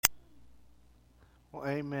Well,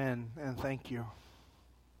 amen, and thank you.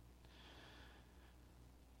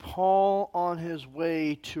 Paul on his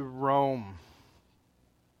way to Rome.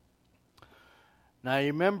 Now, you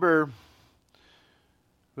remember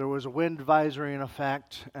there was a wind advisory in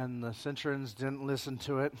effect, and the Centurions didn't listen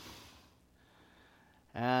to it.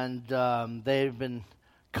 And they've been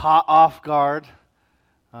caught off guard.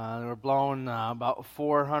 They were blown about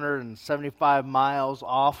 475 miles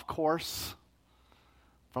off course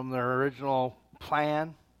from their original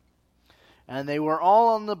plan. And they were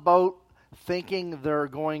all on the boat thinking they're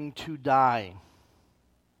going to die.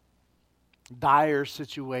 Dire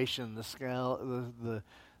situation.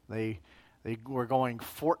 They were going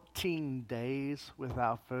 14 days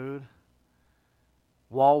without food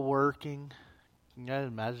while working. Can you guys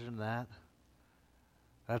imagine that?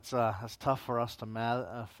 That's tough for us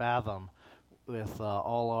to fathom with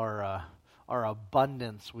all our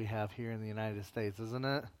abundance we have here in the United States, isn't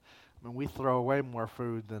it? I mean, we throw away more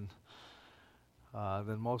food than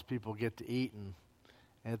most people get to eat, and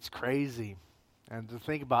it's crazy. And to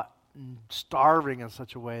think about starving in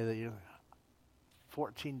such a way that you're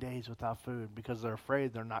 14 days without food because they're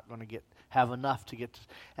afraid they're not going to have enough to get to,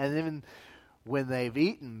 and even when they've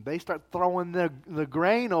eaten, they start throwing the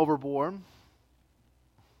grain overboard.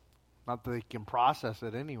 Not that they can process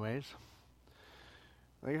it anyways.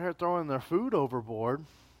 They start throwing their food overboard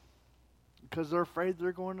because they're afraid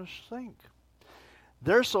they're going to sink.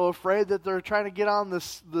 They're so afraid that they're trying to get on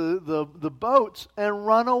the boats and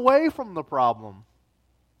run away from the problem.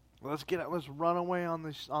 Let's run away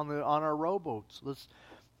on our rowboats.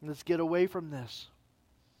 Let's get away from this.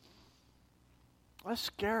 They're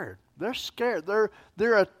scared. They're scared.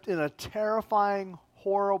 They're in a terrifying,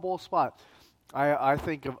 horrible spot. I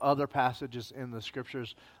think of other passages in the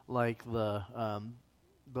scriptures like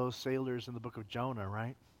those sailors in the book of Jonah,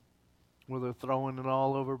 right? Where they're throwing it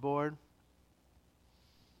all overboard.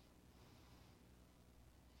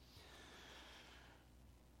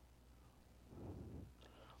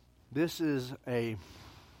 This is a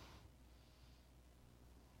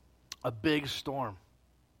big storm.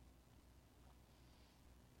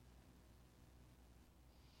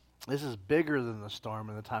 This is bigger than the storm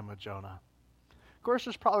in the time of Jonah. Of course,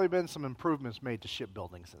 there's probably been some improvements made to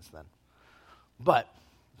shipbuilding since then. But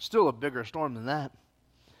still a bigger storm than that.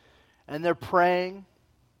 And they're praying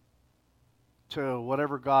to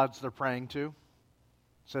whatever gods they're praying to.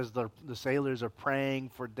 It says the sailors are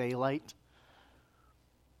praying for daylight.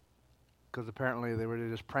 Because apparently they were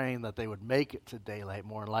just praying that they would make it to daylight,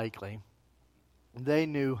 more likely. They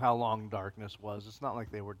knew how long darkness was. It's not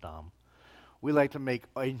like they were dumb. We like to make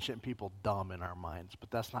ancient people dumb in our minds,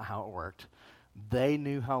 but that's not how it worked. They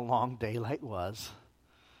knew how long daylight was.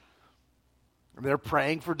 They're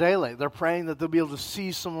praying for daylight. They're praying that they'll be able to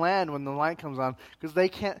see some land when the light comes on. Because they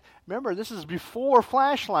can't, remember, this is before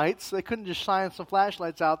flashlights. They couldn't just shine some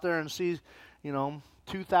flashlights out there and see,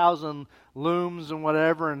 2,000 looms and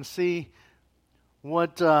whatever and see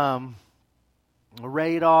what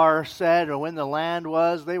radar said or when the land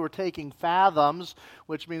was. They were taking fathoms,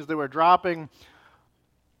 which means they were dropping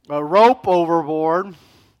a rope overboard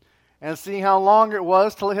and seeing how long it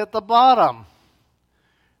was till it hit the bottom.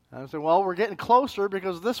 And I said, well, we're getting closer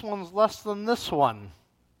because this one's less than this one.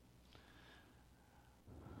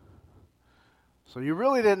 So you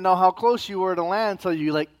really didn't know how close you were to land until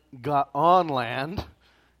you got on land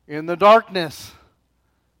in the darkness.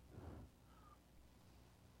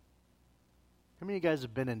 How many of you guys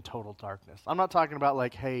have been in total darkness? I'm not talking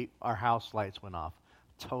about hey, our house lights went off.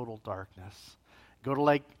 Total darkness. Go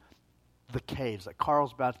to the caves, like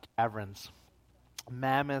Carlsbad Caverns,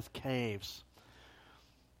 Mammoth Caves.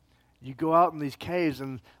 You go out in these caves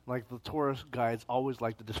and the tourist guides always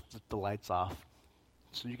like to just flip the lights off.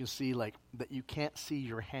 So you can see that you can't see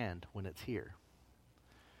your hand when it's here.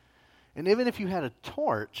 And even if you had a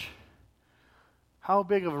torch, how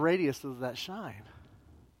big of a radius does that shine?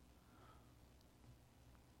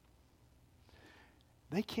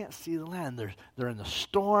 They can't see the land. They're in the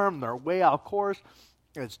storm. They're way out course.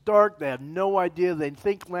 It's dark. They have no idea. They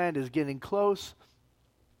think land is getting close.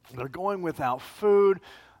 They're going without food.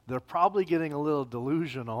 They're probably getting a little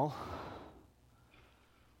delusional.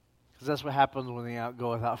 Because that's what happens when you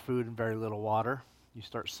go without food and very little water. You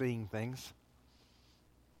start seeing things.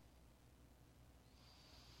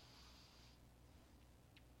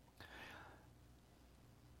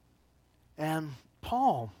 And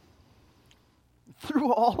Paul,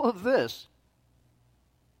 through all of this,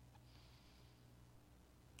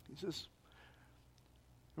 he says,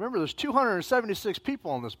 remember, there's 276 people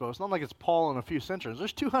on this boat. It's not like it's Paul and a few centurions.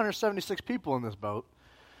 There's 276 people in this boat.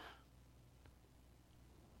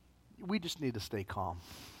 We just need to stay calm.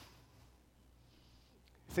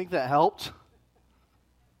 Think that helped?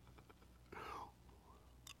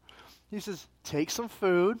 He says, take some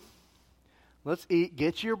food. Let's eat.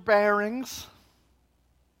 Get your bearings.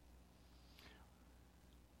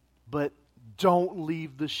 But don't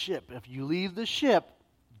leave the ship. If you leave the ship,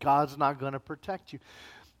 God's not going to protect you.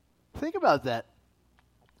 Think about that.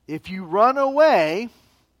 If you run away,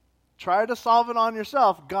 try to solve it on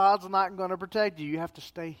yourself, God's not going to protect you. You have to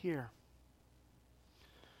stay here.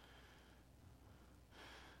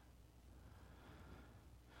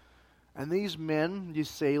 And these men, these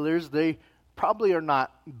sailors, they probably are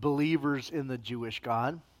not believers in the Jewish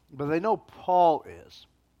God, but they know Paul is.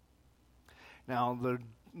 Now,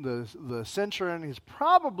 the centurion is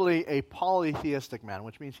probably a polytheistic man,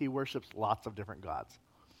 which means he worships lots of different gods.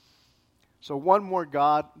 So one more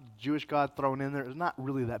god, Jewish God, thrown in there is not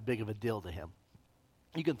really that big of a deal to him.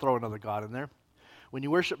 You can throw another god in there. When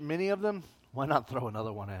you worship many of them, why not throw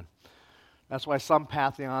another one in? That's why some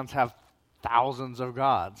pantheons have thousands of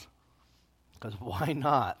gods. Because why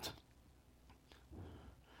not?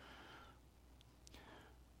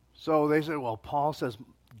 So they say, well, Paul says,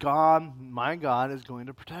 God, my God, is going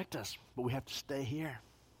to protect us, but we have to stay here.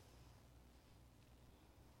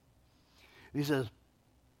 He says,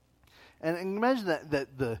 and imagine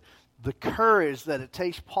that the courage that it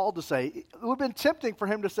takes Paul to say, it would have been tempting for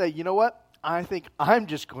him to say, you know what, I think I'm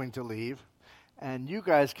just going to leave, and you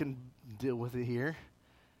guys can deal with it here,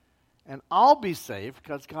 and I'll be safe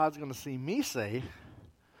because God's going to see me safe.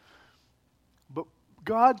 But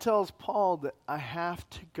God tells Paul that I have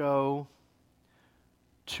to go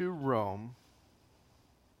to Rome.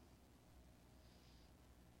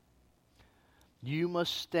 You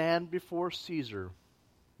must stand before Caesar,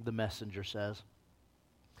 the messenger says.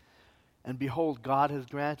 And behold, God has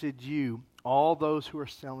granted you all those who are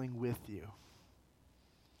sailing with you.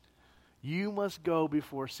 You must go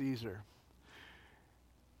before Caesar.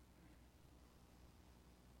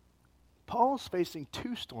 Paul's facing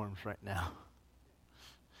two storms right now.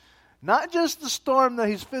 Not just the storm that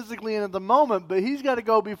he's physically in at the moment, but he's got to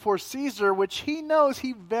go before Caesar, which he knows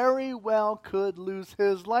he very well could lose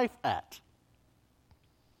his life at.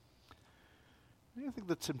 What do you think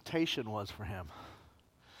the temptation was for him?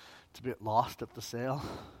 To get lost at the sail?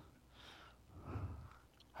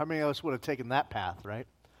 How many of us would have taken that path, right?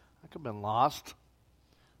 I could have been lost.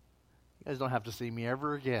 You guys don't have to see me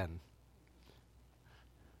ever again.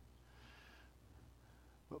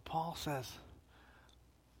 But Paul says,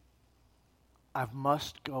 I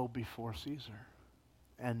must go before Caesar.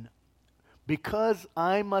 And because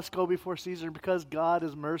I must go before Caesar, because God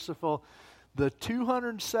is merciful, the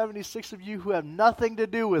 276 of you who have nothing to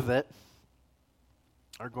do with it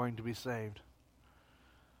are going to be saved.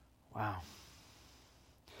 Wow.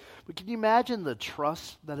 But can you imagine the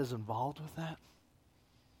trust that is involved with that?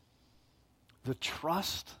 The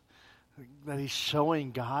trust that he's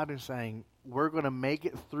showing God and saying, we're going to make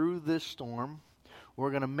it through this storm. We're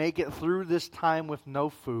going to make it through this time with no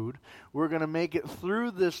food. We're going to make it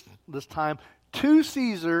through this time to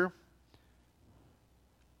Caesar,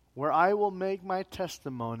 where I will make my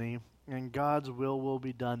testimony and God's will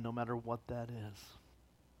be done no matter what that is.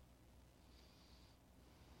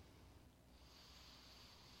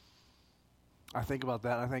 I think about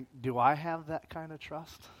that. I think, do I have that kind of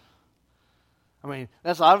trust? I mean,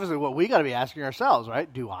 that's obviously what we got to be asking ourselves,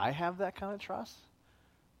 right? Do I have that kind of trust?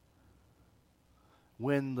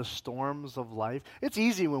 When the storms of life, it's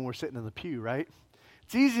easy when we're sitting in the pew, right?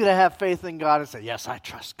 It's easy to have faith in God and say, yes, I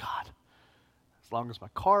trust God. As long as my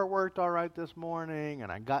car worked all right this morning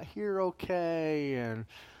and I got here okay and,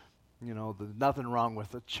 you know, there's nothing wrong with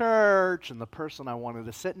the church and the person I wanted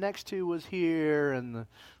to sit next to was here and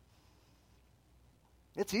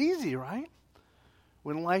it's easy, right?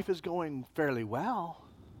 When life is going fairly well.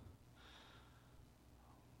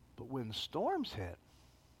 But when storms hit,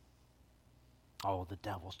 oh, the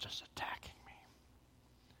devil's just attacking me.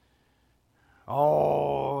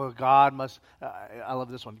 Oh, God must, I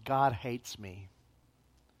love this one. God hates me.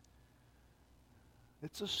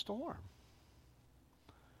 It's a storm.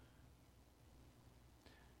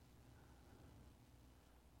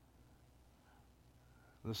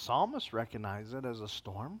 The psalmist recognized it as a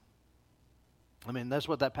storm. I mean, that's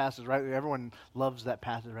what that passage, right? Everyone loves that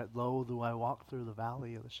passage, right? Lo, though I walk through the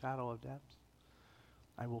valley of the shadow of death,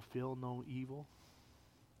 I will feel no evil.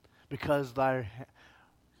 Because thy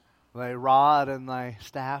rod and thy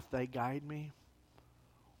staff, they guide me.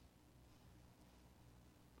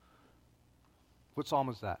 What psalm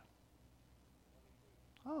is that?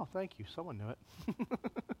 Oh, thank you. Someone knew it.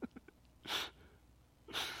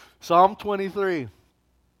 Psalm 23.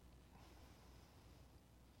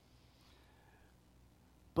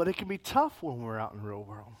 But it can be tough when we're out in the real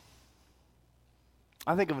world.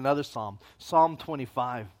 I think of another psalm, Psalm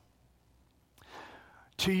 25.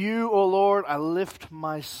 To you, O Lord, I lift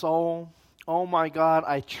my soul. O my God,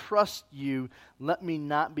 I trust you. Let me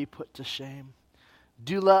not be put to shame.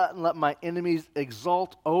 Do not let my enemies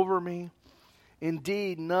exult over me.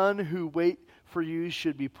 Indeed, none who wait for you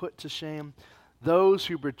should be put to shame. Those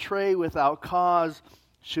who betray without cause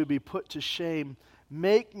should be put to shame.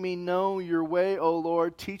 Make me know your way, O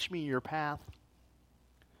Lord. Teach me your path.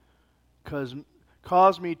 Cause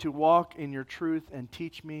me to walk in your truth and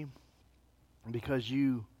teach me, because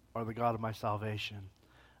you are the God of my salvation.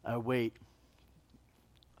 I await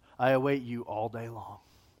you all day long.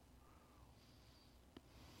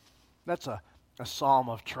 That's a psalm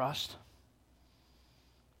of trust.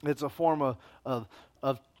 It's a form of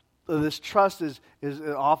this trust is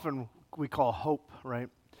often we call hope, right?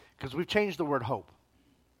 Because we've changed the word hope.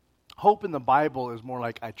 Hope in the Bible is more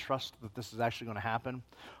like, I trust that this is actually going to happen.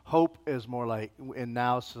 Hope is more like, in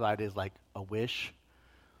now society, is like a wish.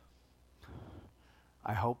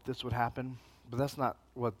 I hope this would happen. But that's not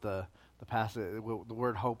what the passage, the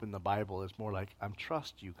word hope in the Bible is more like, I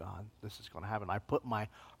trust you, God. This is going to happen. I put my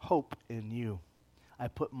hope in you. I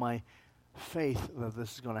put my faith that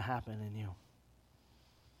this is going to happen in you.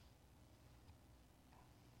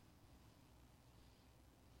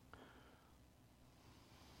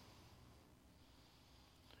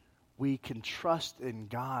 We can trust in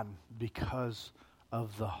God because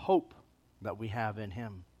of the hope that we have in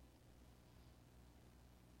Him.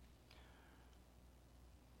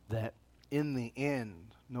 That in the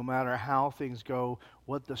end, no matter how things go,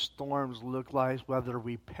 what the storms look like, whether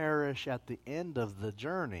we perish at the end of the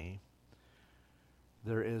journey,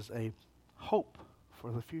 there is a hope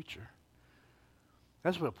for the future.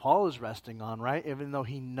 That's what Paul is resting on, right? Even though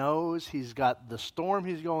he knows he's got the storm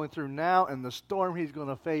he's going through now and the storm he's going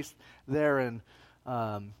to face there in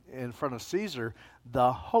front of Caesar,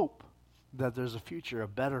 the hope that there's a future, a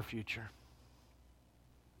better future.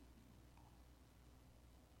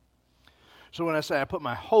 So when I say I put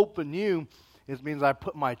my hope in you, it means I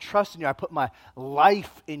put my trust in you. I put my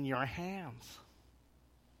life in your hands.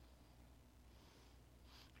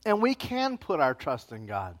 And we can put our trust in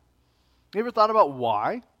God. You ever thought about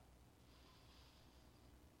why?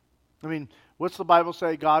 I mean, what's the Bible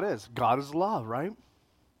say God is? God is love, right?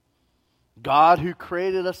 God who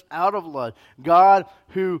created us out of love. God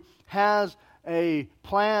who has a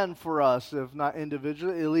plan for us, if not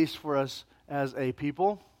individually, at least for us as a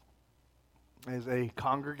people, as a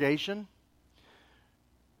congregation.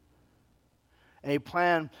 A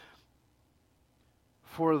plan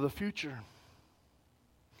for the future.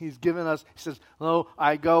 He's given us, he says, lo,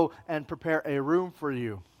 I go and prepare a room for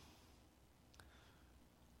you.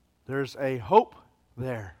 There's a hope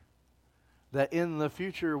there that in the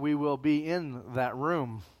future we will be in that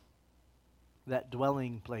room, that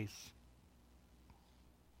dwelling place.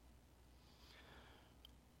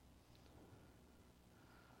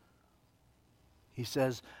 He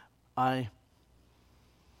says, I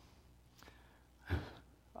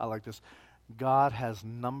like this. God has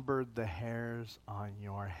numbered the hairs on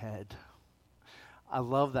your head. I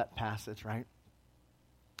love that passage, right?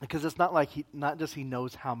 Because it's not like not just he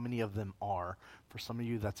knows how many of them are. For some of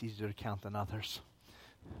you, that's easier to count than others.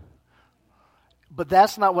 But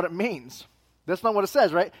that's not what it means. That's not what it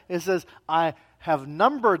says, right? It says, I have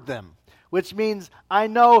numbered them, which means I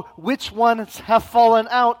know which ones have fallen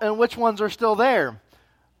out and which ones are still there.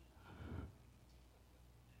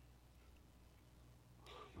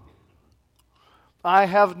 I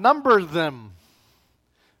have numbered them.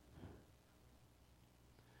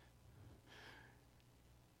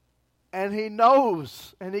 And he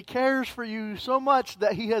knows and he cares for you so much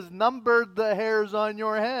that he has numbered the hairs on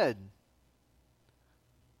your head.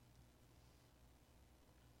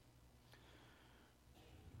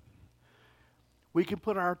 We can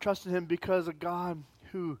put our trust in him because of God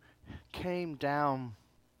who came down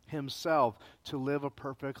himself to live a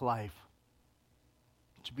perfect life,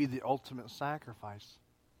 to be the ultimate sacrifice.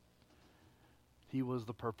 He was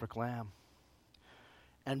the perfect lamb.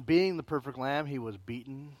 And being the perfect lamb, he was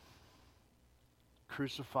beaten,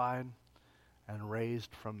 crucified, and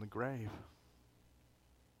raised from the grave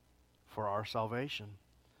for our salvation.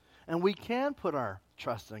 And we can put our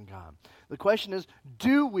trust in God. The question is,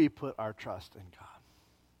 do we put our trust in God?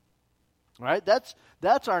 Right?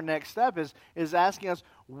 That's our next step, is asking us,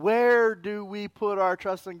 where do we put our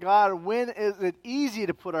trust in God? When is it easy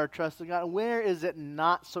to put our trust in God? Where is it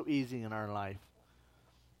not so easy in our life?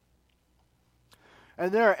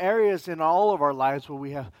 And there are areas in all of our lives where we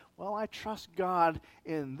have, well, I trust God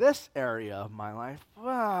in this area of my life,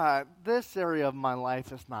 but this area of my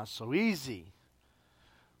life is not so easy.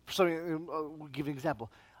 So we'll give you an example.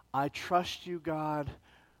 I trust you, God,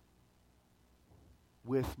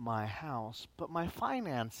 with my house, but my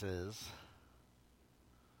finances,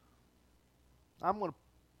 I'm going to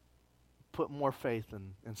put more faith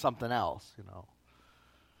in something else,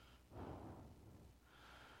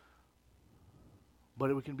 But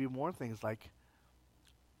it can be more things like,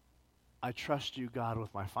 I trust you, God,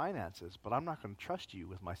 with my finances, but I'm not going to trust you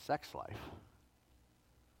with my sex life.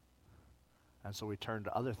 And so we turn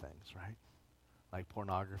to other things, right? Like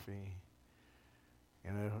pornography,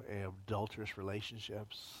 adulterous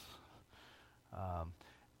relationships.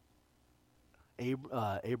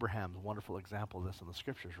 Abraham's a wonderful example of this in the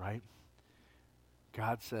scriptures, right?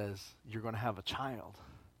 God says, you're going to have a child.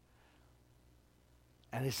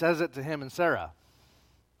 And he says it to him and Sarah.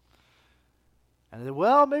 And they said,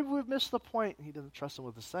 well, maybe we've missed the point. He doesn't trust him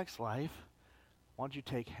with the sex life. Why don't you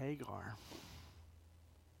take Hagar?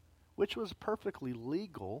 Which was perfectly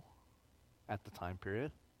legal at the time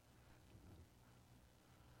period.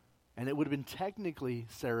 And it would have been technically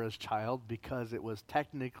Sarah's child because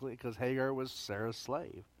Hagar was Sarah's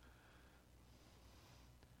slave.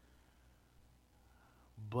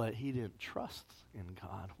 But he didn't trust in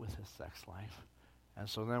God with his sex life. And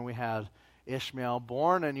so then we had Ishmael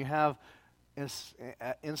born, and you have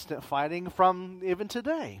instant fighting from even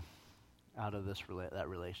today out of that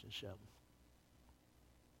relationship.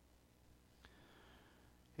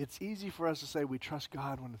 It's easy for us to say we trust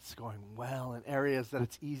God when it's going well, in areas that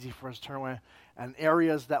it's easy for us to turn away, and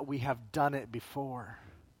areas that we have done it before.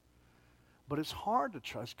 But it's hard to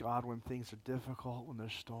trust God when things are difficult, when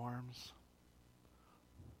there's storms.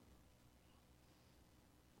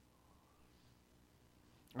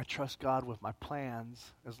 I trust God with my plans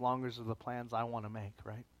as long as they're the plans I want to make,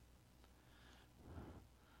 right?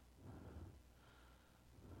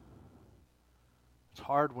 It's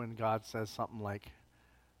hard when God says something like,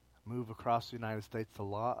 move across the United States to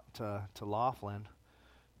Laughlin.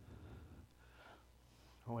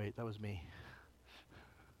 Oh, wait, that was me.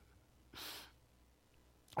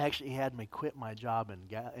 Actually, he had me quit my job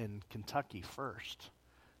in Kentucky first.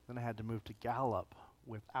 Then I had to move to Gallup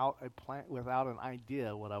without a plan, without an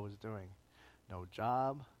idea what I was doing. No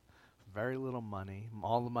job, very little money.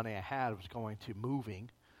 All the money I had was going to moving.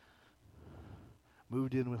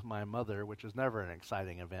 Moved in with my mother, which was never an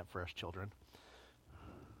exciting event for us children.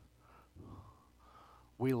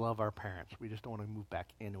 We love our parents. We just don't want to move back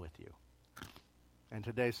in with you. In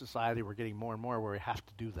today's society, we're getting more and more where we have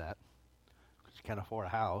to do that because you can't afford a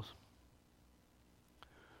house.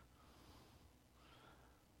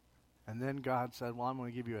 And then God said, well, I'm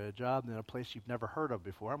going to give you a job in a place you've never heard of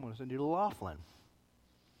before. I'm going to send you to Laughlin.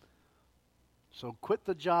 So quit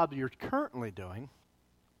the job you're currently doing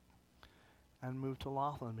and move to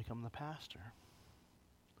Laughlin and become the pastor.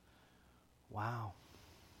 Wow.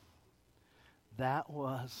 That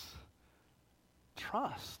was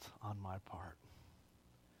trust on my part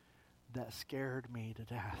that scared me to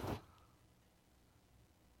death.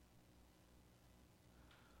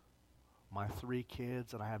 My 3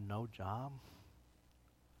 kids and I have no job.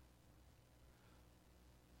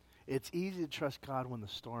 It's easy to trust God when the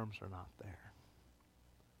storms are not there.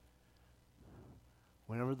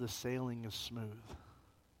 Whenever the sailing is smooth.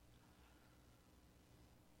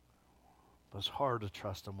 But it's hard to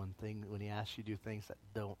trust Him when He asks you to do things that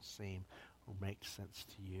don't seem or make sense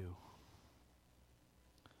to you.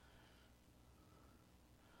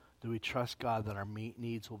 Do we trust God that our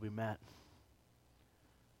needs will be met?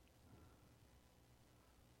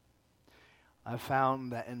 I've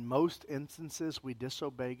found that in most instances we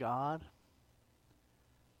disobey God.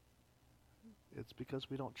 It's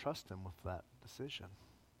because we don't trust Him with that decision.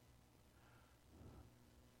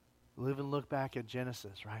 Live and look back at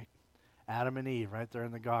Genesis, right? Adam and Eve right there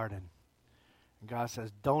in the garden. And God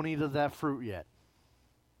says, don't eat of that fruit yet.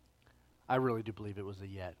 I really do believe it was a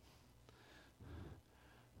yet.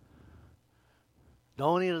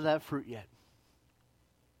 Don't eat of that fruit yet.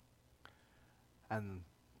 And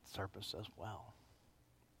the serpent says, well.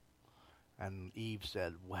 And Eve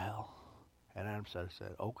said, well. And Adam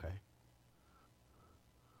said, okay.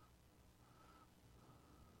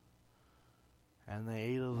 And they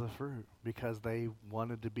ate of the fruit because they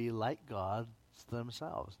wanted to be like God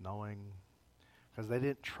themselves, knowing, because they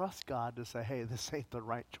didn't trust God to say, hey, this ain't the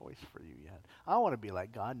right choice for you yet. I want to be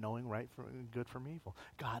like God, knowing right from good from evil.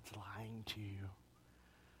 God's lying to you.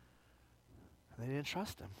 And they didn't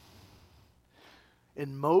trust Him.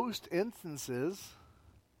 In most instances,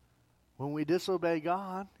 When we disobey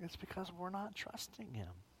God, it's because we're not trusting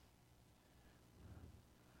Him.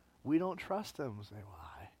 We don't trust Him. Say,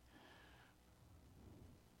 why?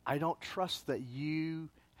 I don't trust that you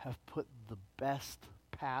have put the best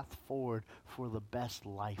path forward for the best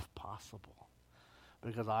life possible.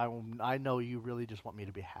 Because I know you really just want me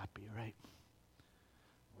to be happy, right?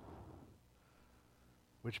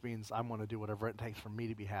 Which means I'm going to do whatever it takes for me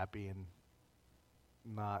to be happy and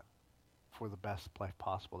not for the best life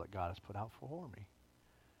possible that God has put out for me.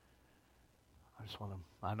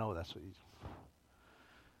 I know that's what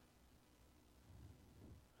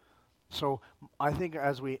So I think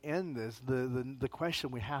as we end this, the question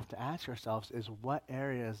we have to ask ourselves is, what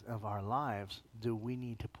areas of our lives do we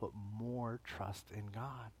need to put more trust in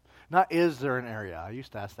God? Not, is there an area? I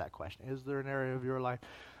used to ask that question. Is there an area of your life?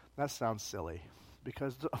 That sounds silly,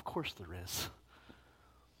 because of course there is.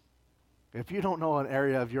 If you don't know an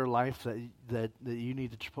area of your life that you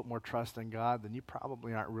need to put more trust in God, then you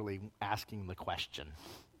probably aren't really asking the question.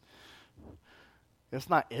 It's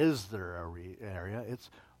not, is there an area? It's,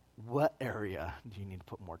 what area do you need to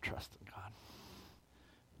put more trust in God?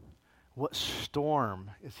 What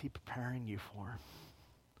storm is He preparing you for?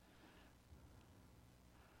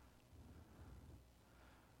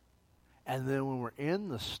 And then when we're in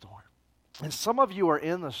the storm, and some of you are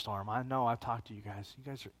in the storm. I know, I've talked to you guys. You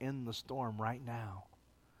guys are in the storm right now.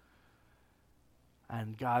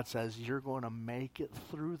 And God says, you're going to make it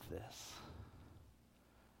through this.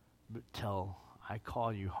 But till I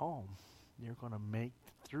call you home, you're going to make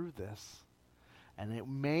it through this. And it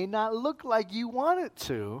may not look like you want it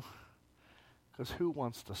to, because who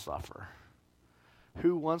wants to suffer?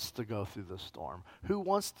 Who wants to go through the storm? Who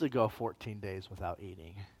wants to go 14 days without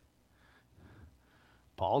eating?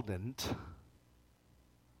 Paul didn't.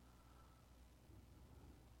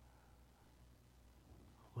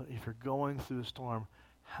 But if you're going through the storm,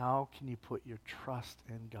 how can you put your trust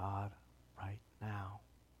in God right now?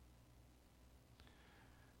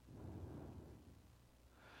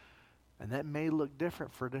 And that may look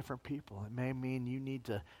different for different people. It may mean you need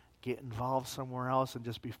to get involved somewhere else and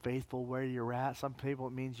just be faithful where you're at. Some people,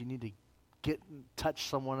 it means you need to get in touch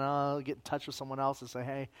with someone else and say,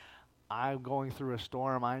 hey, I'm going through a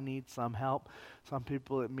storm. I need some help. Some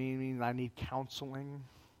people, it means I need counseling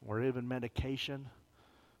or even medication.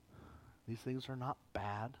 These things are not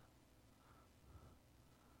bad.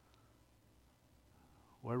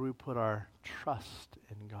 Where do we put our trust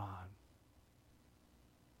in God?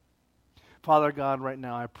 Father God, right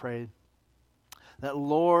now I pray that,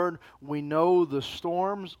 Lord, we know the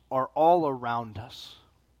storms are all around us.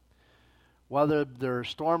 Whether they're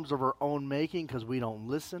storms of our own making because we don't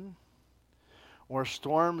listen, or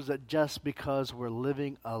storms that just because we're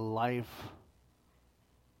living a life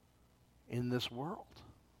in this world.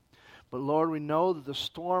 But Lord, we know that the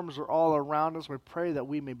storms are all around us. We pray that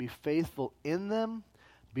we may be faithful in them,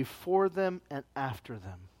 before them, and after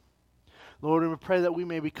them. Lord, we pray that we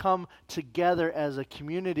may become together as a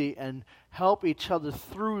community and help each other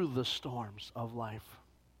through the storms of life.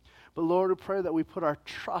 But Lord, we pray that we put our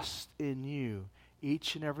trust in you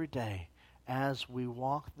each and every day as we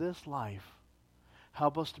walk this life.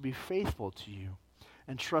 Help us to be faithful to you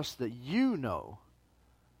and trust that you know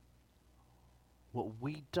what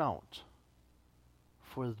we don't,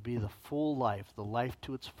 for it to be the full life, the life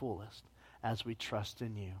to its fullest, as we trust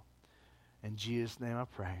in you. In Jesus' name I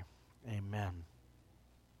pray. Amen.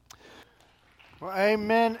 Well,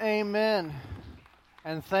 amen, amen,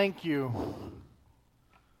 and thank you.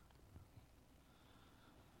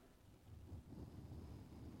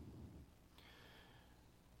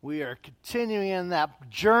 We are continuing in that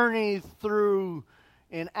journey through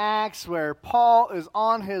in Acts where Paul is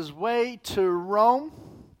on his way to Rome.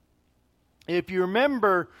 If you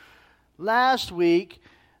remember last week,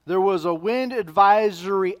 there was a wind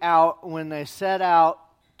advisory out when they set out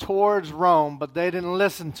towards Rome, but they didn't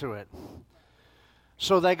listen to it.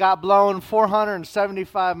 So they got blown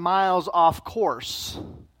 475 miles off course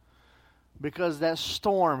because that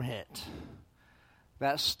storm hit.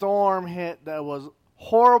 That storm hit that was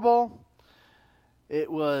horrible.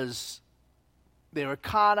 They were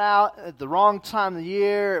caught out at the wrong time of the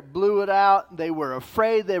year. It blew it out. They were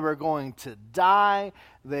afraid they were going to die.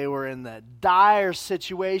 They were in that dire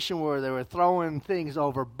situation where they were throwing things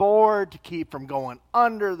overboard to keep from going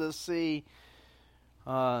under the sea.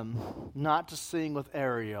 Not to sing with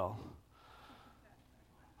Ariel,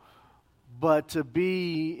 but to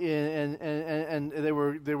be in, and they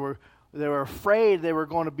were afraid they were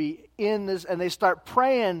going to be in this, and they start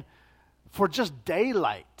praying for just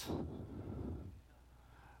daylight.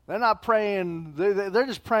 They're not praying. They're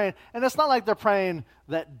just praying. And it's not like they're praying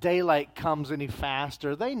that daylight comes any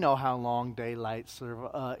faster. They know how long daylight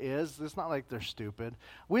is. It's not like they're stupid.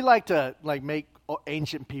 We like to make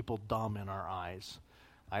ancient people dumb in our eyes.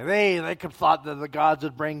 Like they could have thought that the gods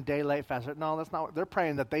would bring daylight faster. No, that's not what they're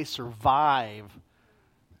praying, that they survive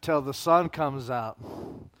till the sun comes out.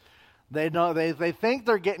 They know they think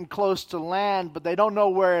they're getting close to land, but they don't know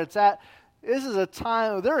where it's at. This is a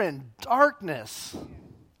time they're in darkness,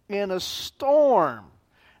 in a storm.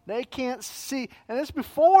 They can't see, and it's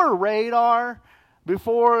before radar,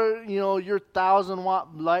 before your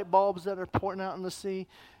 1,000-watt light bulbs that are pointing out in the sea.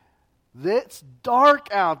 It's dark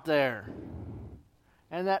out there.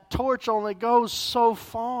 And that torch only goes so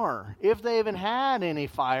far, if they even had any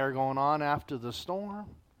fire going on after the storm.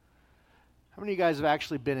 How many of you guys have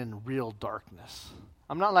actually been in real darkness?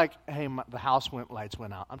 I'm not like, hey, the lights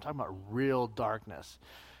went out. I'm talking about real darkness.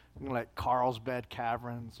 Like Carlsbad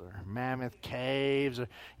Caverns or Mammoth Caves. Or,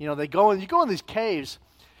 you go in these caves,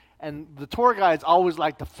 and the tour guides always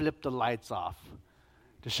like to flip the lights off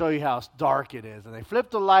to show you how dark it is. And they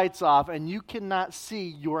flip the lights off, and you cannot see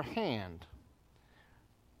your hand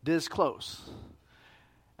this close.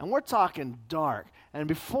 And we're talking dark. And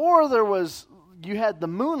before you had the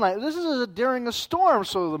moonlight. This is during a storm,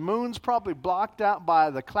 so the moon's probably blocked out by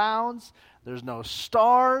the clouds. There's no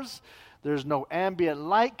stars. There's no ambient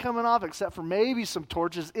light coming off except for maybe some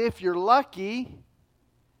torches, if you're lucky.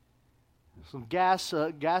 Some gas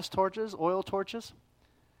torches, oil torches.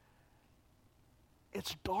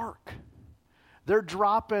 It's dark. They're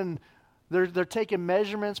dropping... They're taking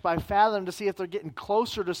measurements by fathom to see if they're getting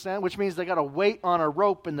closer to sand, which means they got to wait on a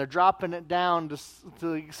rope, and they're dropping it down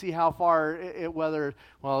to see how far whether.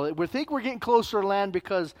 Well, we think we're getting closer to land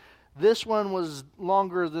because this rope was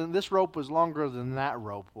longer than that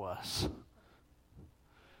rope was,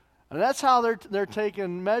 and that's how they're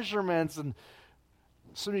taking measurements. And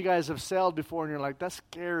some of you guys have sailed before, and you're like, that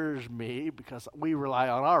scares me because we rely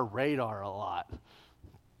on our radar a lot.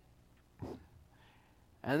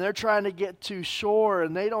 And they're trying to get to shore,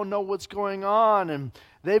 and they don't know what's going on. And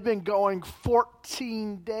they've been going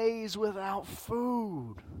 14 days without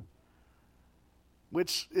food,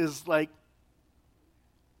 which is like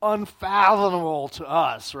unfathomable to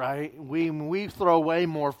us, right? We throw away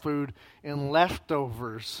more food in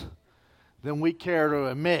leftovers than we care to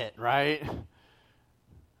admit, right?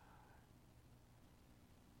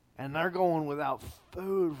 And they're going without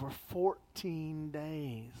food for 14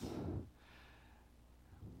 days.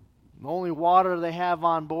 The only water they have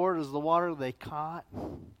on board is the water they caught.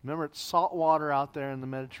 Remember, it's salt water out there in the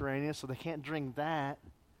Mediterranean, so they can't drink that.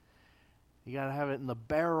 You got to have it in the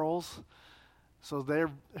barrels. So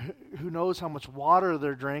who knows how much water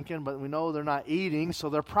they're drinking, but we know they're not eating, so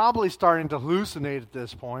they're probably starting to hallucinate at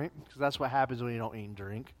this point, because that's what happens when you don't eat and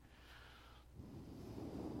drink.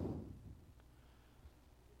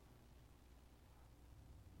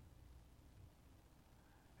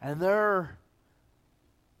 And they're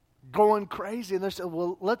going crazy, and they said,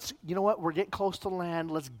 well, we're getting close to land.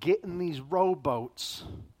 Let's get in these rowboats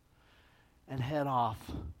and head off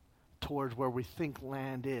towards where we think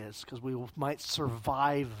land is, because we might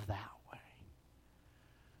survive that way.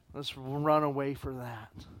 Let's run away for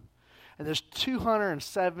that. And there's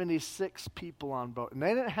 276 people on boat, and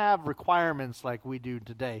they didn't have requirements like we do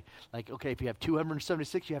today. Like, okay, if you have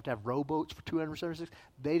 276, you have to have rowboats for 276.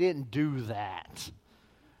 They didn't do that.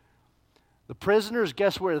 The prisoners,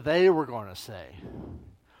 guess where they were going to stay?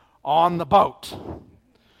 On the boat.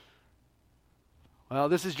 Well,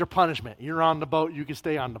 this is your punishment. You're on the boat. You can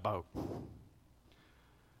stay on the boat.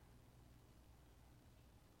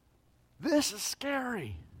 This is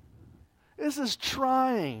scary. This is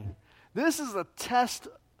trying. This is a test.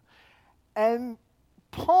 And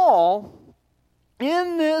Paul,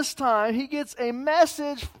 in this time, he gets a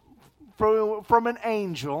message from an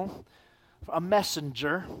angel, a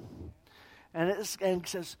messenger. And it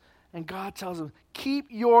says, and God tells him, keep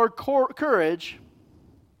your courage.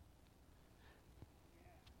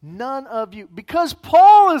 None of you, because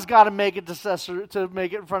Paul has got to make it to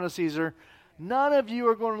make it in front of Caesar, none of you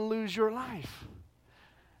are going to lose your life.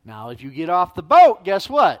 Now, if you get off the boat, guess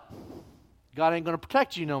what? God ain't going to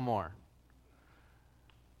protect you no more.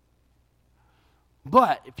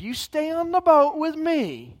 But if you stay on the boat with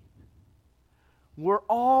me, we're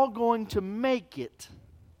all going to make it.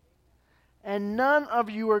 And none of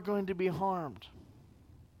you are going to be harmed.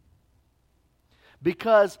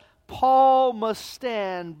 Because Paul must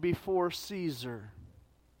stand before Caesar.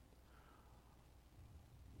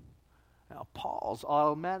 Now, Paul's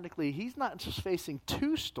automatically, he's not just facing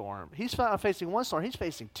two storms. He's not facing one storm, he's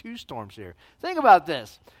facing two storms here. Think about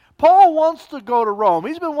this. Paul wants to go to Rome.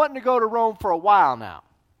 He's been wanting to go to Rome for a while now.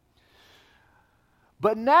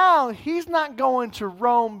 But now he's not going to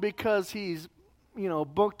Rome because he's,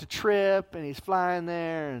 booked a trip and he's flying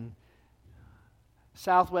there and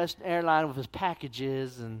Southwest Airlines with his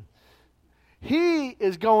packages. And he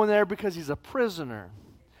is going there because he's a prisoner.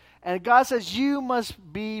 And God says, you must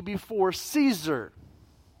be before Caesar.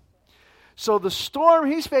 So the storm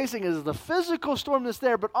he's facing is the physical storm that's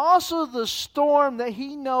there, but also the storm that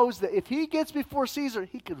he knows that if he gets before Caesar,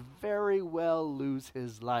 he could very well lose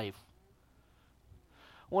his life.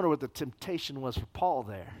 I wonder what the temptation was for Paul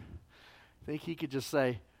there. I think he could just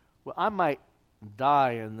say, well, I might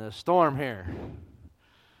die in this storm here.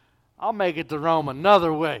 I'll make it to Rome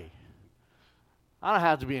another way. I don't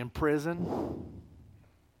have to be in prison.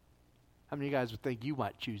 How many of you guys would think you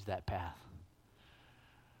might choose that path?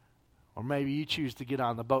 Or maybe you choose to get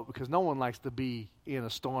on the boat because no one likes to be in a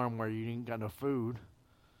storm where you ain't got no food.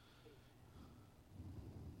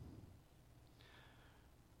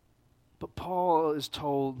 But Paul is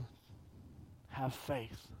told, have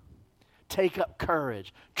faith. Take up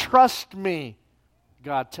courage. Trust me,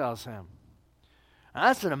 God tells him. And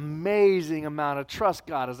that's an amazing amount of trust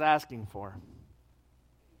God is asking for.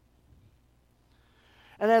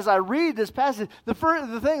 And as I read this passage, the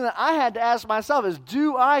thing that I had to ask myself is,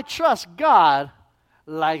 do I trust God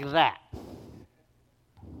like that?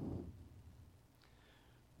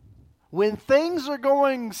 When things are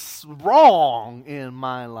going wrong in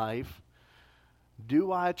my life,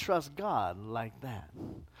 do I trust God like that?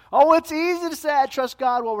 Oh, it's easy to say I trust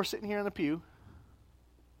God while we're sitting here in the pew.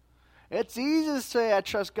 It's easy to say I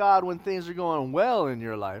trust God when things are going well in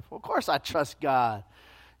your life. Well, of course I trust God.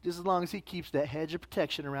 Just as long as he keeps that hedge of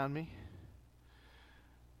protection around me.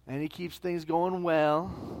 And he keeps things going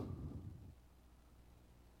well.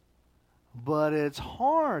 But it's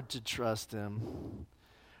hard to trust him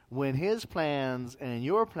when his plans and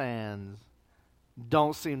your plans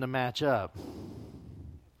don't seem to match up.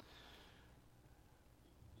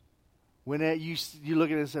 When you look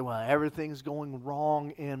at it and say, well, everything's going wrong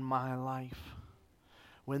in my life.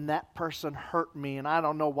 When that person hurt me, and I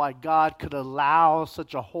don't know why God could allow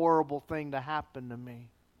such a horrible thing to happen to me.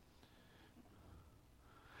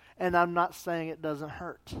 And I'm not saying it doesn't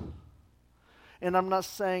hurt. And I'm not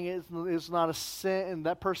saying it's not a sin, and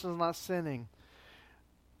that person's not sinning.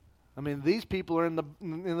 I mean, these people are in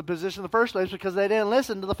the position in the first place because they didn't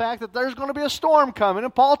listen to the fact that there's going to be a storm coming,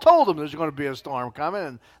 and Paul told them there's going to be a storm coming,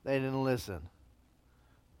 and they didn't listen.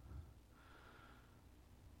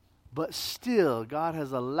 But still, God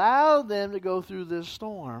has allowed them to go through this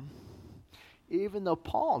storm, even though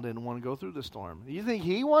Paul didn't want to go through the storm. You think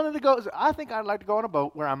he wanted to go? I think I'd like to go on a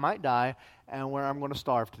boat where I might die and where I'm going to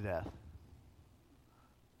starve to death.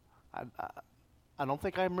 I don't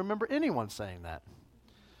think I remember anyone saying that.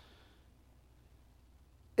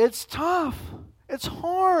 It's tough. It's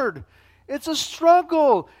hard. It's a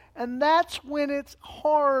struggle. And that's when it's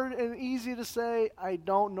hard and easy to say, I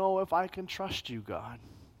don't know if I can trust you, God.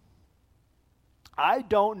 I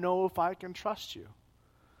don't know if I can trust you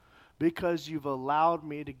because you've allowed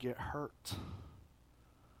me to get hurt.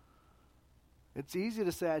 It's easy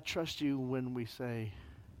to say I trust you when we say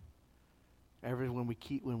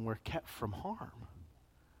when we're kept from harm.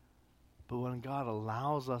 But when God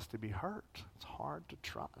allows us to be hurt, it's hard to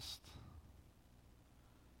trust.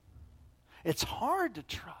 It's hard to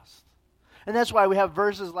trust. And that's why we have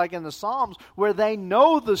verses like in the Psalms where they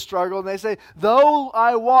know the struggle and they say, though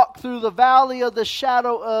I walk through the valley of the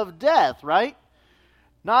shadow of death, right?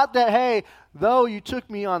 Not that, hey, though you took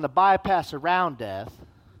me on the bypass around death,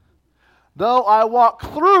 though I walk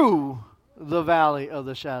through the valley of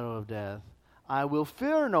the shadow of death, I will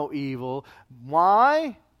fear no evil.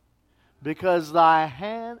 Why? Because thy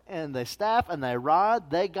hand and thy staff and thy rod,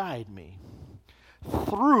 they guide me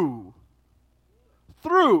through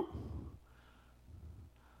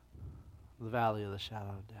the valley of the shadow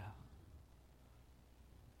of death.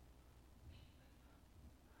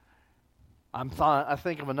 I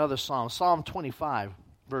think of another psalm, Psalm 25,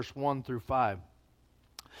 verse 1 through 5.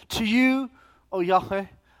 To you, O Yahweh,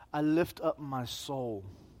 I lift up my soul.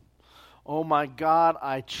 O my God,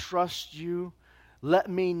 I trust you. Let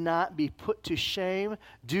me not be put to shame.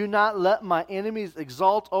 Do not let my enemies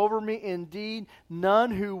exult over me. Indeed,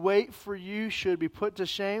 none who wait for you should be put to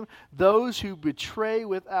shame. Those who betray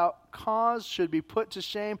without cause should be put to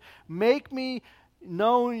shame. Make me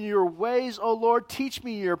know your ways, O Lord. Teach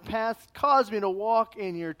me your path. Cause me to walk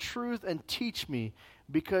in your truth and teach me,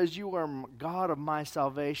 because you are God of my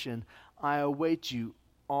salvation. I await you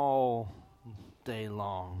all day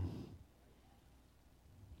long.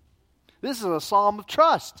 This is a psalm of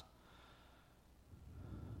trust.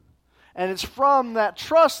 And it's from that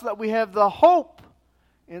trust that we have the hope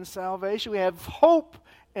in salvation. We have hope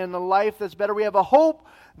in the life that's better. We have a hope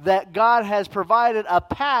that God has provided a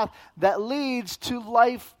path that leads to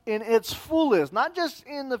life in its fullest. Not just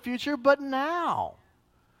in the future, but now.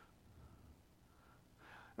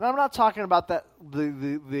 And I'm not talking about that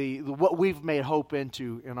the what we've made hope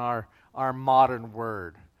into in our modern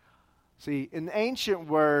word. See, in the ancient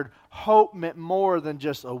word, hope meant more than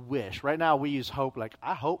just a wish. Right now we use hope like,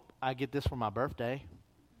 I hope I get this for my birthday.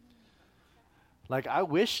 Like, I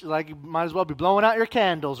wish, like, you might as well be blowing out your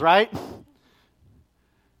candles, right?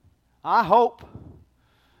 I hope.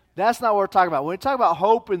 That's not what we're talking about. When we talk about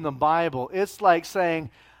hope in the Bible, it's like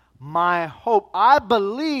saying, my hope, I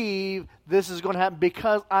believe this is going to happen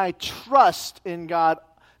because I trust in God.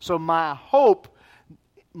 So my hope,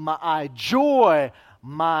 my joy,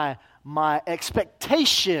 my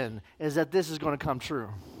expectation is that this is going to come true.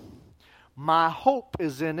 My hope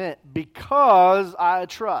is in it because I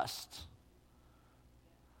trust.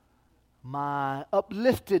 My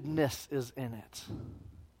upliftedness is in it.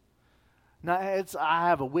 Now, I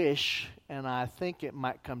have a wish, and I think it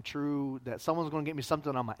might come true that someone's going to get me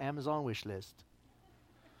something on my Amazon wish list.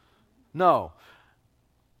 No.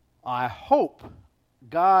 I hope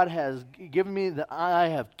God has given me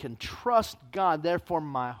that can trust God. Therefore,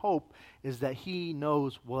 my hope is that He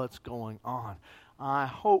knows what's going on. My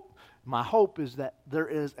hope is that there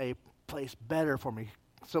is a place better for me.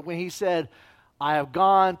 So when He said, I have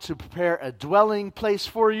gone to prepare a dwelling place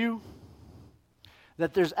for you,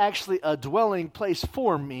 that there's actually a dwelling place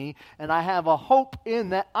for me, and I have a hope in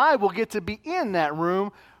that I will get to be in that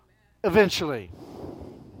room eventually.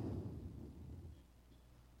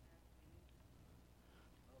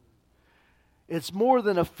 It's more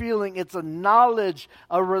than a feeling, it's a knowledge,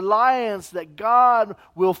 a reliance that God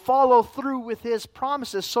will follow through with His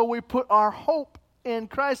promises. So we put our hope in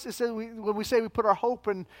Christ. It says when we say we put our hope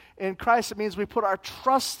in Christ, it means we put our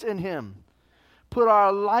trust in Him, put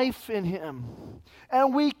our life in Him.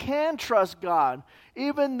 And we can trust God,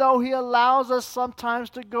 even though He allows us sometimes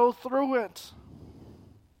to go through it.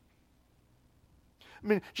 I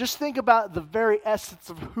mean, just think about the very essence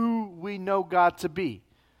of who we know God to be.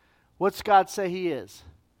 What's God say He is?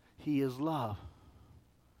 He is love.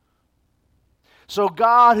 So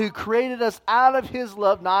God, who created us out of His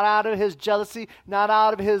love, not out of His jealousy, not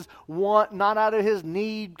out of His want, not out of His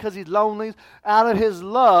need because He's lonely, out of His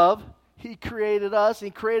love, He created us. He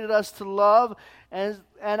created us to love. And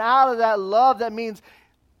out of that love, that means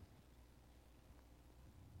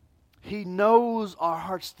He knows our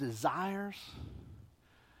heart's desires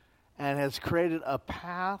and has created a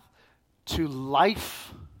path to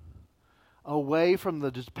life, away from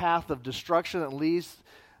the path of destruction that leads,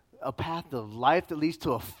 a path of life that leads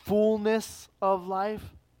to a fullness of life.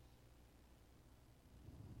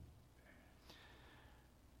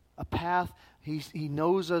 A path, He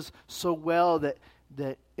knows us so well that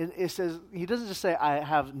it says, He doesn't just say, I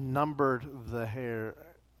have numbered the hair.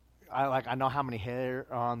 I know how many hair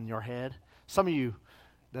are on your head. Some of you,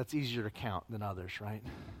 that's easier to count than others, right?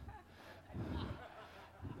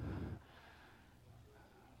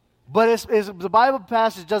 But the Bible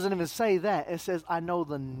passage doesn't even say that. It says, I know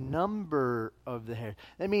the number of the hair.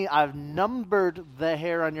 That means I've numbered the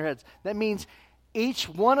hair on your heads. That means each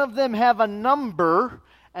one of them have a number,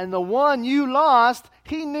 and the one you lost,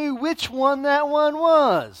 He knew which one that one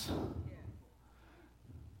was.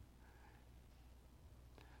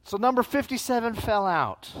 So number 57 fell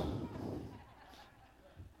out.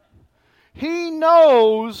 He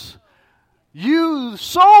knows you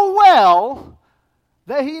so well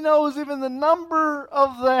that He knows even the number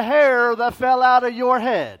of the hair that fell out of your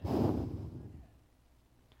head.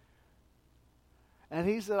 And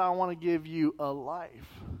He said, I want to give you a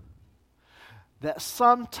life that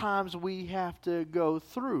sometimes we have to go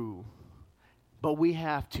through, but we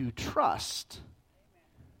have to trust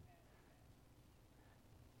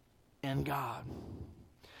in God.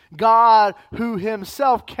 God, who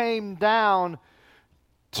Himself came down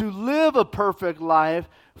to live a perfect life,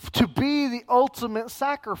 to be the ultimate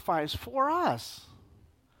sacrifice for us.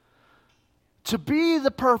 To be the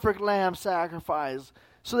perfect lamb sacrifice,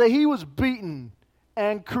 so that He was beaten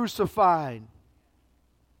and crucified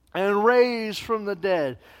and raised from the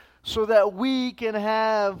dead, so that we can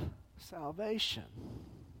have salvation.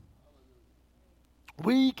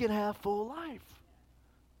 We can have full life.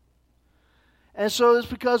 And so it's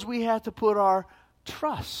because we have to put our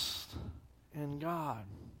trust in God.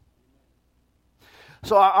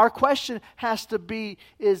 So our question has to be,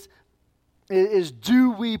 is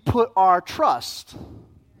do we put our trust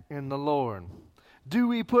in the Lord? Do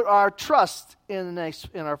we put our trust in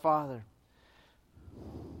our Father?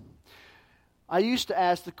 I used to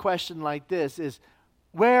ask the question like this, is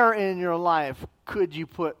where in your life could you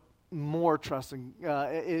put more trust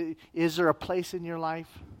in? Is there a place in your life?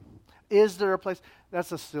 Is there a place?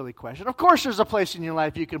 That's a silly question. Of course there's a place in your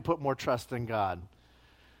life you can put more trust in God.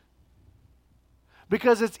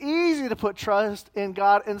 Because it's easy to put trust in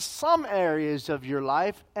God in some areas of your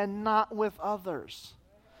life and not with others.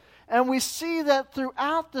 And we see that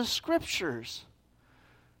throughout the Scriptures.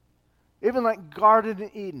 Even like Garden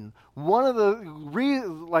of Eden. One of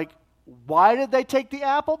the why did they take the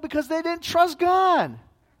apple? Because they didn't trust God.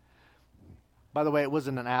 By the way, it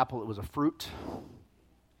wasn't an apple, it was a fruit.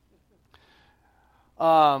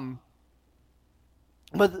 But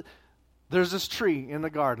there's this tree in the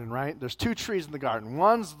garden, right? There's two trees in the garden.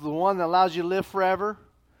 One's the one that allows you to live forever.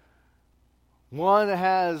 One that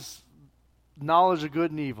has knowledge of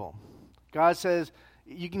good and evil. God says,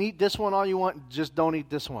 you can eat this one all you want, just don't eat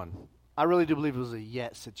this one. I really do believe it was a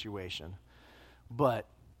yet situation. But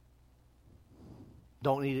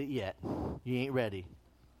don't eat it yet. You ain't ready.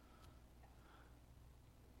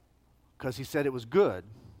 Because he said it was good.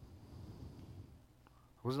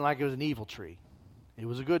 It wasn't like it was an evil tree. It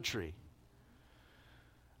was a good tree.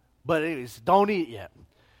 But anyways, don't eat it yet.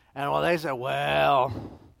 And well, they said,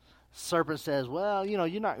 well, serpent says, well,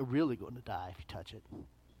 you're not really going to die if you touch it.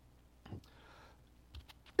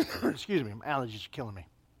 Excuse me, my allergies are killing me.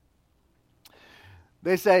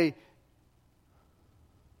 They say,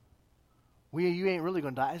 well, you ain't really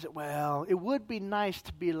going to die. I said, well, it would be nice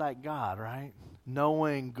to be like God, right?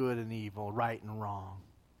 Knowing good and evil, right and wrong.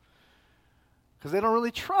 Because they don't really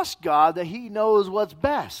trust God that he knows what's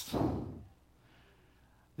best.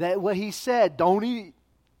 That what he said, don't eat,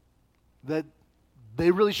 that they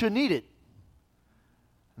really shouldn't eat it.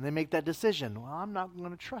 And they make that decision. Well, I'm not going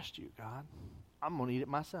to trust you, God. I'm going to eat it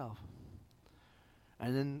myself.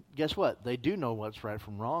 And then guess what? They do know what's right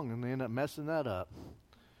from wrong, and they end up messing that up.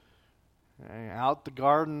 And out the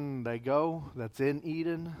garden they go. That's in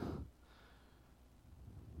Eden.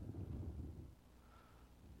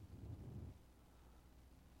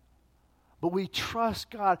 But we trust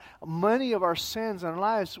God. Many of our sins in our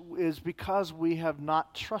lives is because we have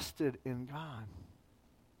not trusted in God.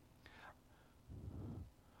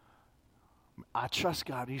 I trust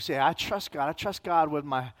God. You say, I trust God. I trust God with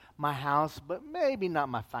my house, but maybe not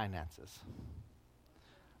my finances.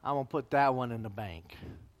 I'm going to put that one in the bank.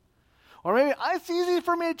 Or maybe it's easy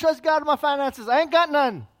for me to trust God with my finances. I ain't got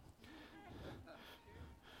none.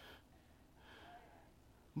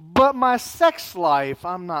 But my sex life,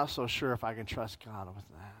 I'm not so sure if I can trust God with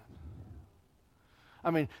that.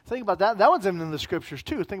 I mean, think about that. That one's in the Scriptures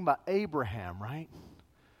too. Think about Abraham, right?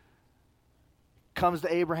 Comes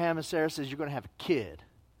to Abraham and Sarah says, you're going to have a kid.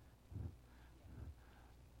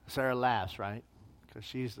 Sarah laughs, right? Because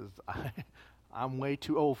she says, I'm way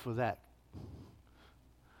too old for that.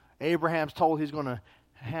 Abraham's told he's going to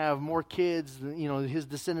have more kids. His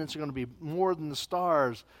descendants are going to be more than the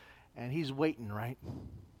stars. And he's waiting, right?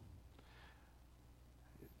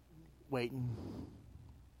 Waiting.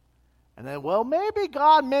 And then, well, maybe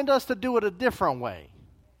God meant us to do it a different way.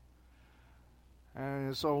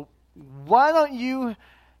 And so, why don't you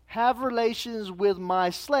have relations with my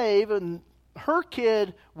slave, and her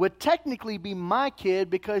kid would technically be my kid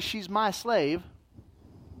because she's my slave.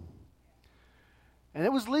 And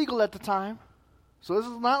it was legal at the time. So this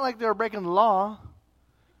is not like they were breaking the law.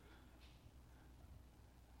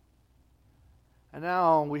 And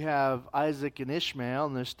now we have Isaac and Ishmael,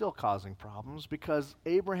 and they're still causing problems because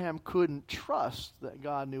Abraham couldn't trust that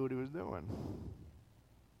God knew what he was doing.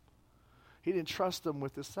 He didn't trust them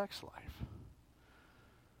with his sex life.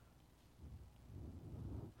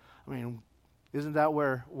 I mean, isn't that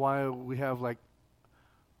why we have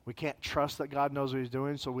we can't trust that God knows what he's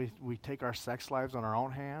doing, so we take our sex lives on our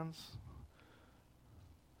own hands?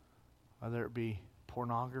 Whether it be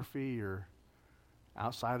pornography or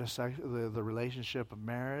outside of sex, the relationship of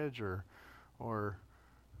marriage, or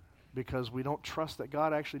because we don't trust that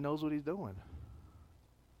God actually knows what he's doing.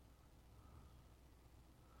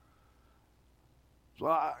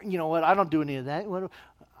 So, you know what? I don't do any of that.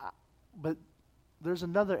 But there's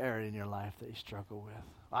another area in your life that you struggle with.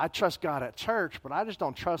 I trust God at church, but I just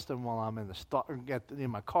don't trust him while I'm in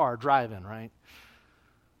my car driving, right?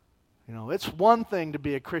 It's one thing to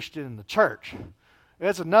be a Christian in the church.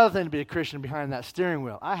 It's another thing to be a Christian behind that steering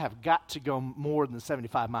wheel. I have got to go more than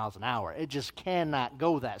 75 miles an hour. It just cannot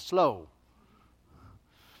go that slow.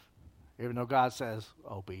 Even though God says,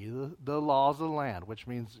 obey the laws of the land, which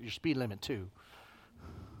means your speed limit too.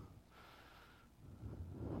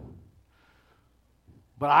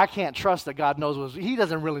 But I can't trust that God knows what he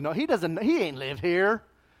doesn't really know. He ain't lived here.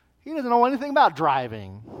 He doesn't know anything about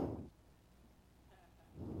driving.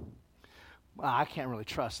 Well, I can't really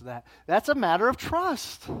trust that. That's a matter of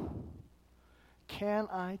trust. Can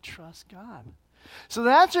I trust God? So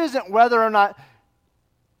the answer isn't whether or not,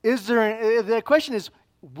 the question is,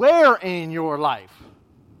 where in your life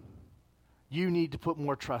you need to put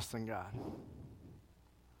more trust in God.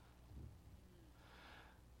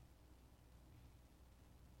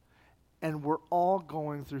 And we're all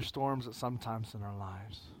going through storms at some times in our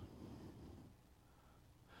lives.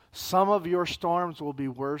 Some of your storms will be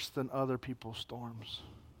worse than other people's storms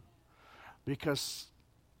because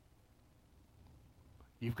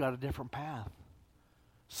you've got a different path.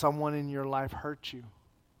 Someone in your life hurt you.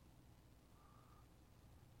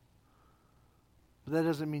 But that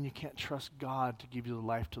doesn't mean you can't trust God to give you the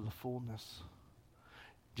life to the fullness.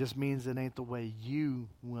 It just means it ain't the way you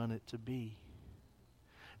want it to be.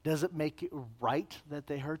 Does it make it right that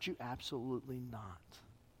they hurt you? Absolutely not.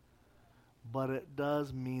 But it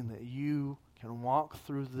does mean that you can walk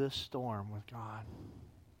through this storm with God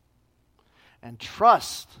and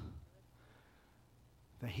trust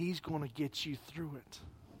that He's going to get you through it.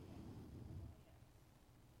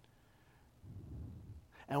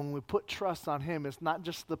 And when we put trust on Him, it's not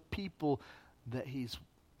just the people that it's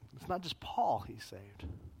not just Paul He saved.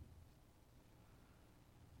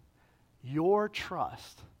 Your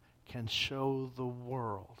trust can show the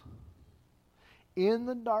world. In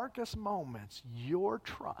the darkest moments, your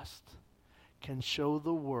trust can show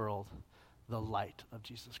the world the light of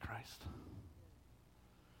Jesus Christ.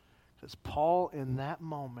 Because Paul, in that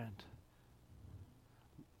moment,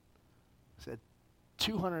 said,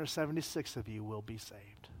 276 of you will be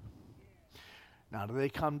saved. Now, do they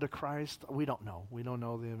come to Christ? We don't know. We don't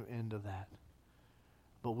know the end of that.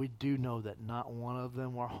 But we do know that not one of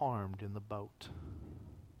them were harmed in the boat.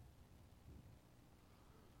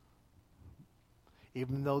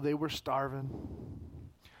 Even though they were starving,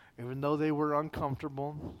 even though they were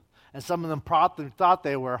uncomfortable, and some of them thought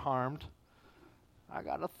they were harmed. I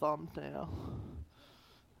got a thumbnail.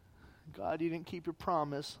 God, you didn't keep your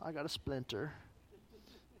promise. I got a splinter.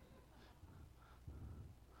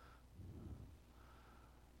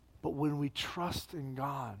 But when we trust in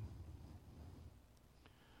God,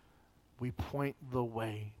 we point the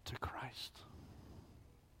way to Christ.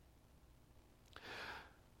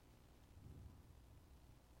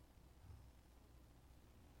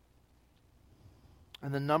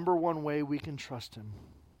 And the number one way we can trust Him,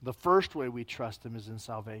 the first way we trust Him is in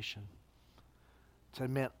salvation. To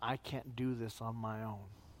admit, I can't do this on my own.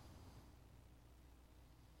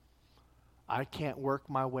 I can't work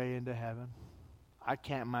my way into heaven. I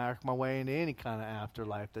can't work my way into any kind of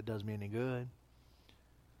afterlife that does me any good.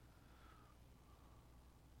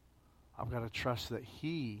 I've got to trust that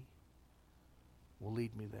He will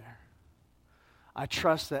lead me there. I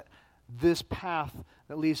trust that this path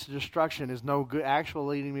that leads to destruction is no good,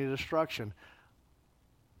 actually leading me to destruction.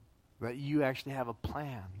 That you actually have a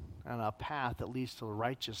plan and a path that leads to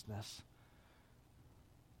righteousness.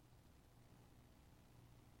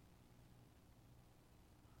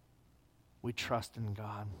 We trust in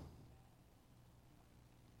God.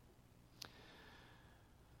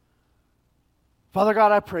 Father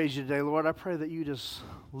God, I praise you today, Lord. I pray that you just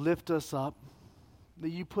lift us up, that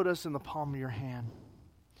you put us in the palm of your hand.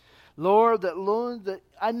 Lord, that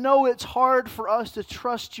I know it's hard for us to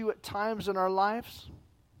trust you at times in our lives.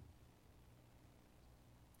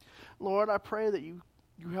 Lord, I pray that you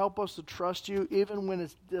help us to trust you even when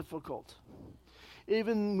it's difficult,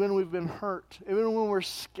 even when we've been hurt, even when we're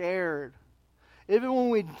scared, even when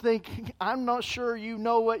we think, I'm not sure you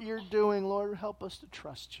know what you're doing. Lord, help us to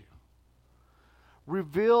trust you.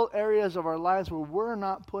 Reveal areas of our lives where we're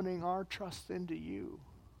not putting our trust into you.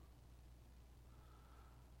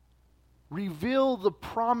 Reveal the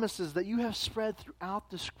promises that you have spread throughout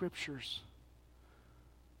the Scriptures.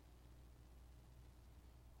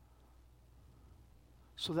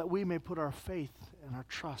 So that we may put our faith and our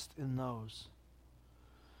trust in those.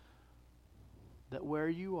 That where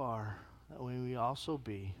you are, that way we also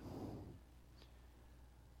be.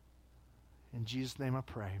 In Jesus' name I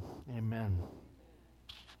pray. Amen.